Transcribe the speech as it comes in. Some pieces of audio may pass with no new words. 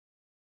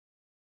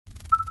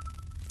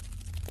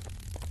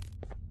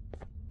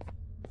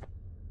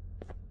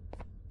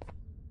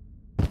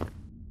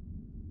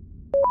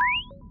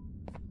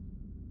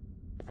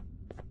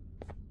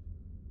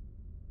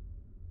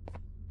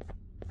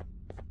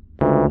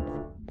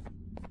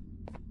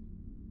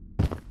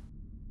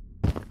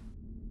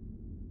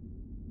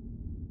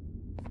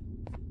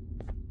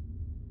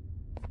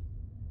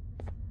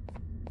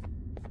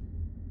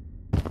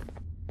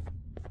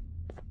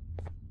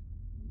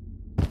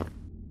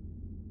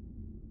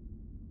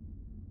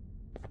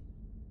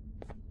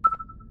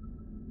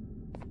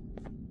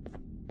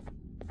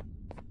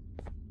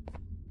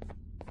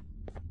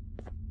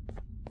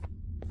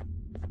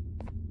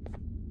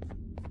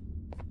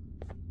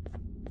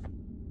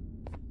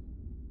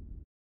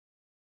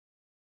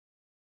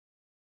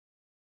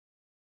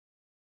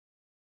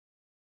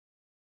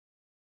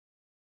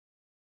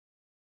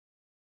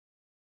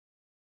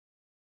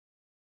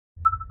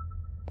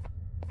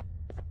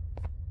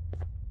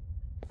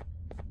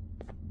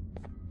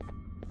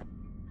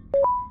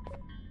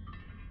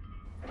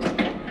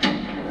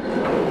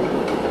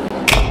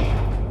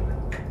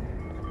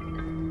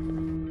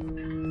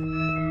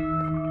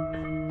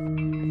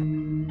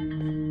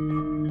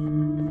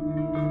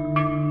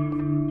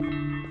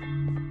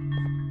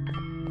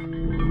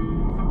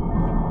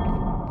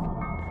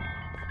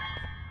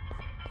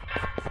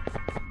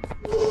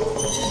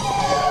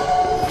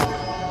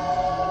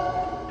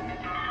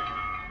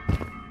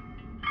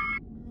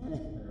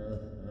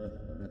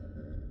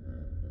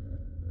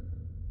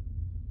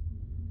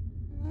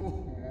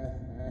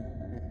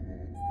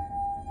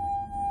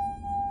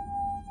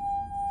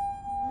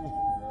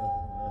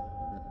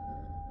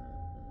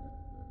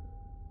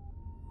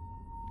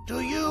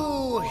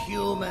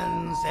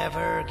humans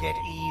ever get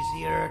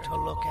easier to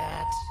look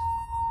at?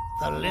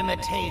 The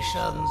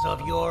limitations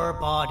of your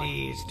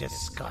bodies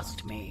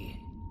disgust me.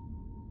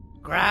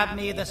 Grab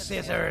me the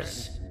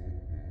scissors.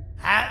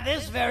 At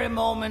this very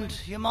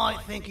moment, you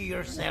might think of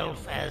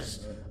yourself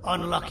as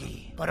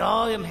unlucky, but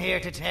I am here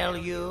to tell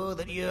you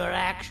that you are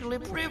actually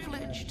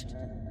privileged.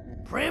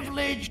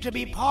 Privileged to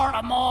be part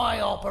of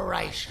my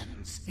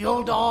operations.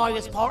 You'll die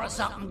as part of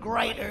something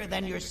greater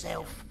than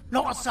yourself,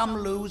 not as some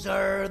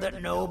loser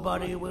that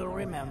nobody will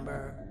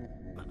remember.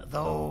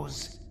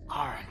 Those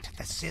aren't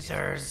the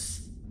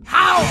scissors.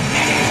 How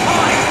many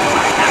times do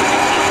I have to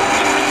tell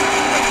the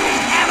difference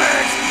between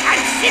hammers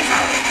and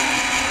scissors?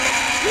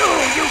 You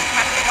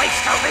useless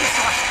waste of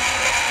resources!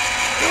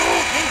 You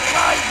think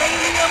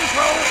vibranium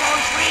grows on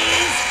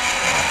trees?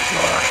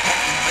 You're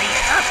getting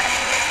repurposed!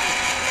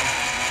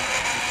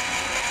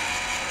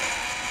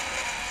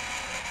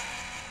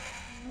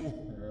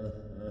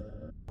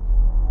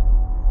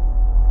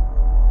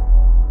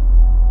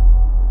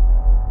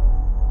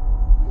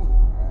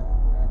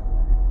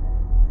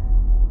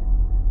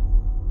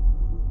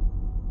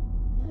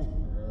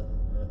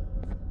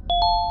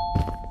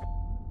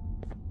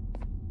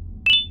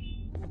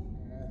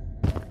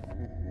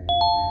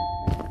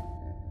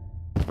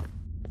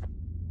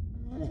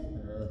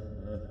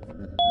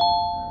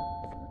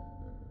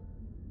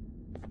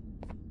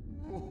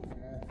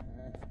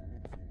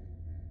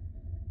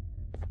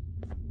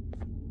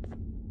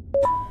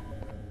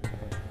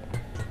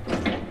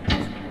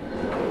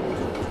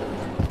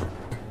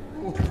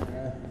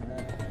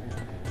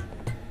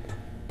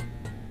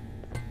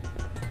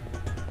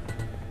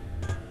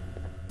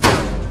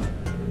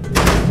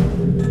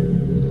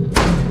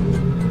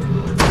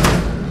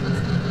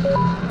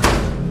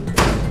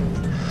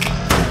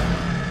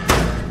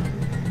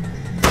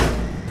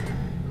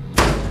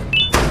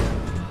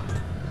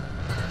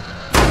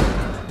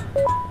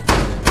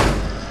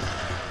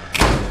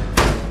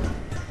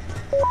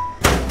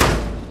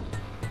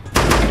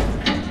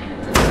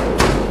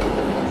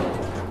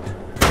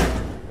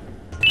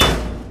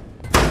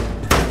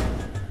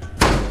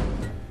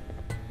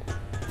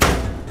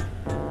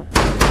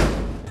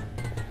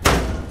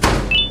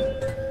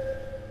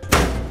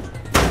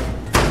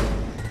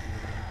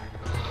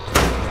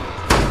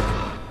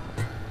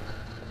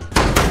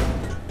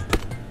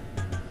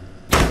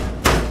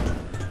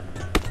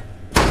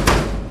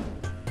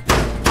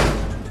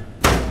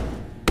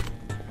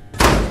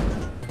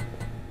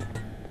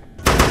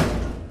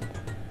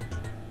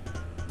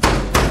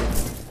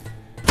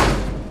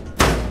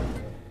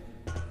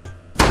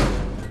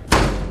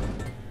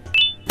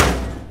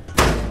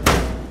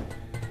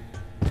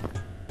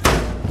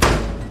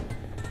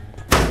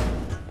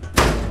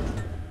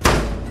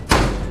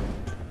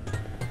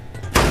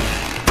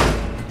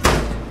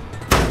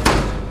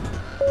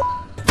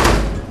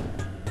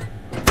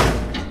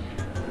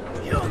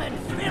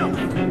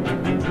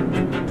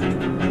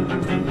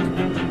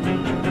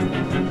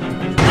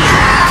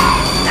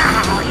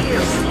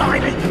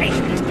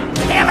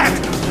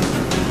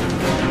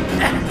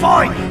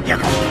 Fine, you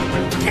go.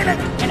 Kill it,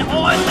 and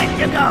I'll let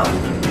you go.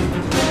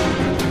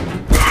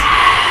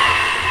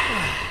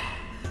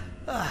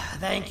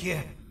 Thank you.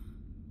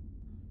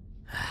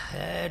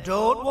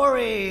 Don't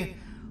worry.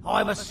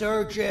 I'm a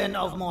surgeon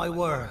of my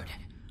word.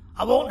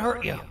 I won't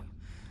hurt you.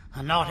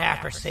 And not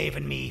after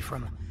saving me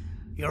from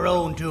your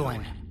own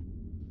doing.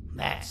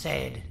 That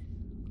said,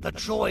 the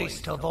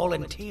choice to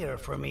volunteer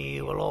for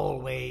me will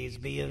always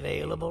be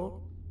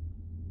available.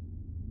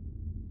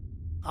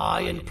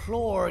 I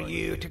implore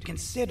you to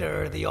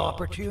consider the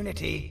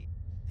opportunity.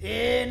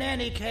 In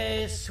any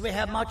case, we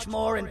have much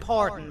more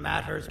important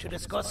matters to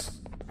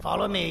discuss.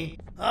 Follow me.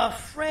 A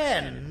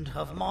friend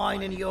of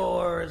mine and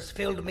yours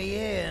filled me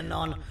in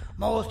on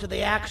most of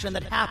the action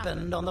that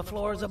happened on the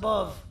floors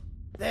above.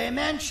 They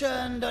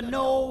mentioned a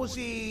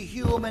nosy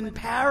human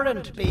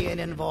parent being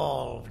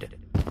involved.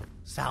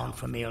 Sound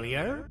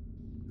familiar?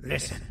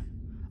 Listen,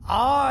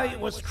 I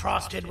was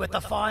trusted with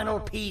the final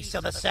piece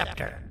of the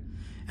scepter,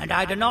 and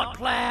I do not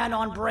plan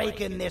on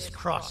breaking this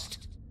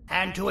trust.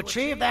 And to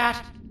achieve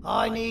that,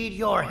 I need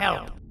your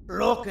help.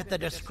 Look at the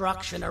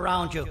destruction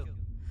around you.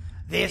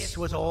 This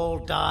was all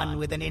done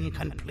with an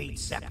incomplete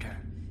scepter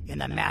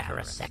in a matter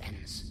of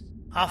seconds.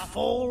 A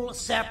full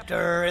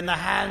scepter in the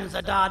hands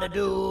of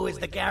Dadadu is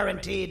the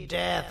guaranteed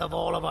death of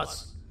all of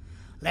us.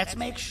 Let's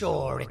make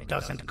sure it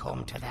doesn't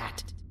come to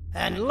that.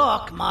 And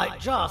luck might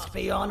just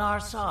be on our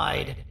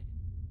side.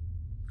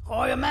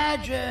 I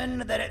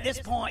imagine that at this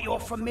point you're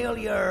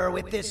familiar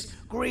with this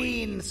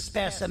green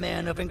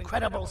specimen of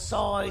incredible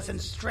size and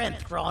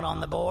strength drawn on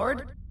the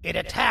board. It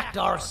attacked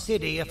our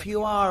city a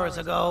few hours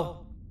ago.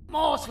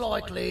 Most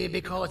likely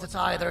because it's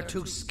either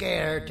too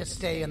scared to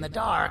stay in the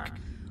dark,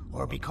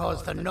 or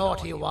because the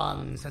naughty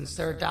ones and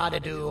Sir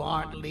Dadadu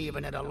aren't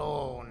leaving it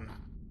alone.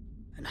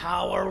 And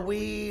how are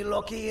we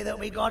lucky that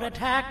we got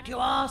attacked, you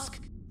ask?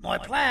 My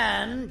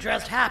plan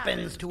just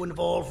happens to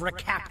involve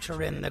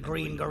recapturing the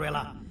green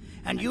gorilla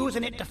and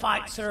using it to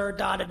fight Sir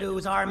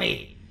Dadadu's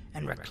army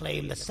and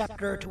reclaim the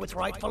scepter to its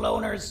rightful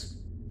owners.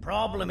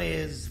 Problem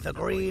is, the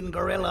green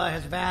gorilla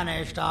has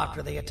vanished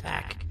after the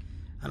attack,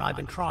 and I've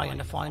been trying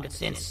to find it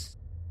since.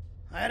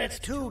 And it's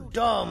too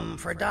dumb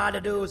for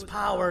Dadadu's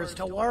powers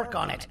to work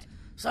on it,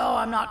 so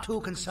I'm not too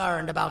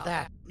concerned about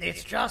that.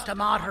 It's just a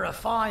matter of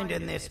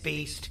finding this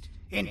beast,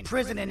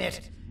 imprisoning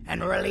it,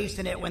 and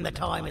releasing it when the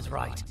time is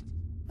right.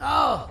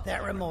 Oh,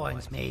 that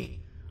reminds me.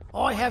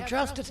 I have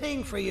just a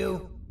thing for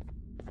you.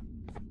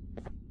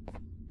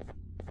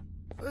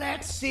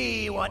 Let's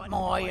see what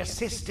my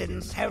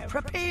assistants have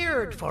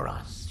prepared for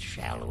us,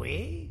 shall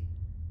we?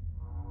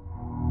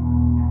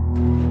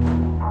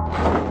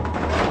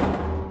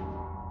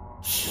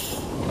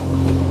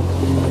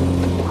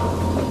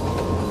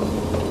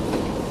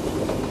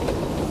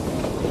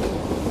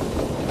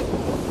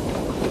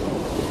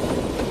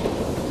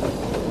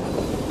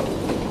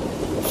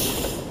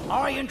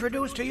 I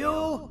introduce to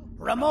you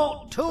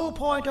Remote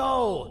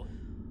 2.0,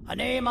 a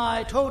name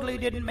I totally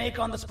didn't make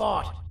on the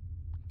spot.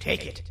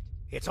 Take it.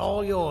 It's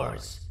all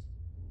yours.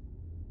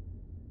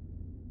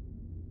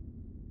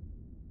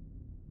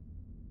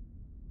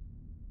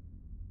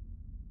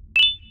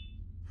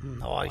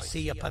 I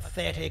see a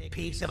pathetic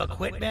piece of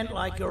equipment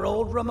like your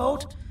old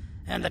remote,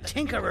 and the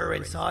tinkerer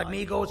inside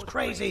me goes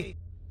crazy.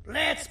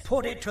 Let's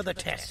put it to the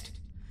test.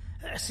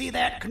 See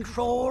that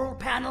control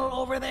panel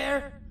over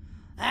there?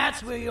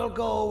 That's where you'll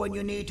go when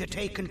you need to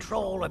take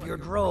control of your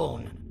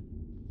drone.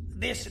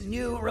 This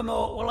new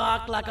remote will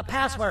act like a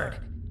password.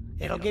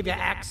 It'll give you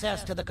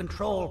access to the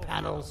control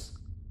panels.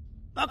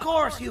 Of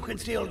course, you can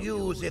still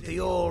use it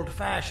the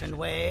old-fashioned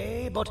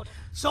way, but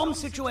some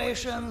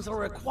situations will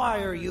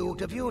require you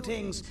to view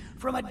things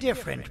from a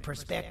different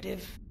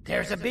perspective.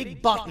 There's a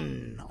big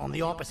button on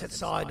the opposite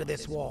side of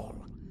this wall.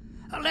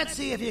 Let's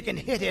see if you can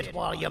hit it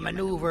while you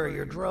maneuver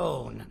your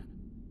drone.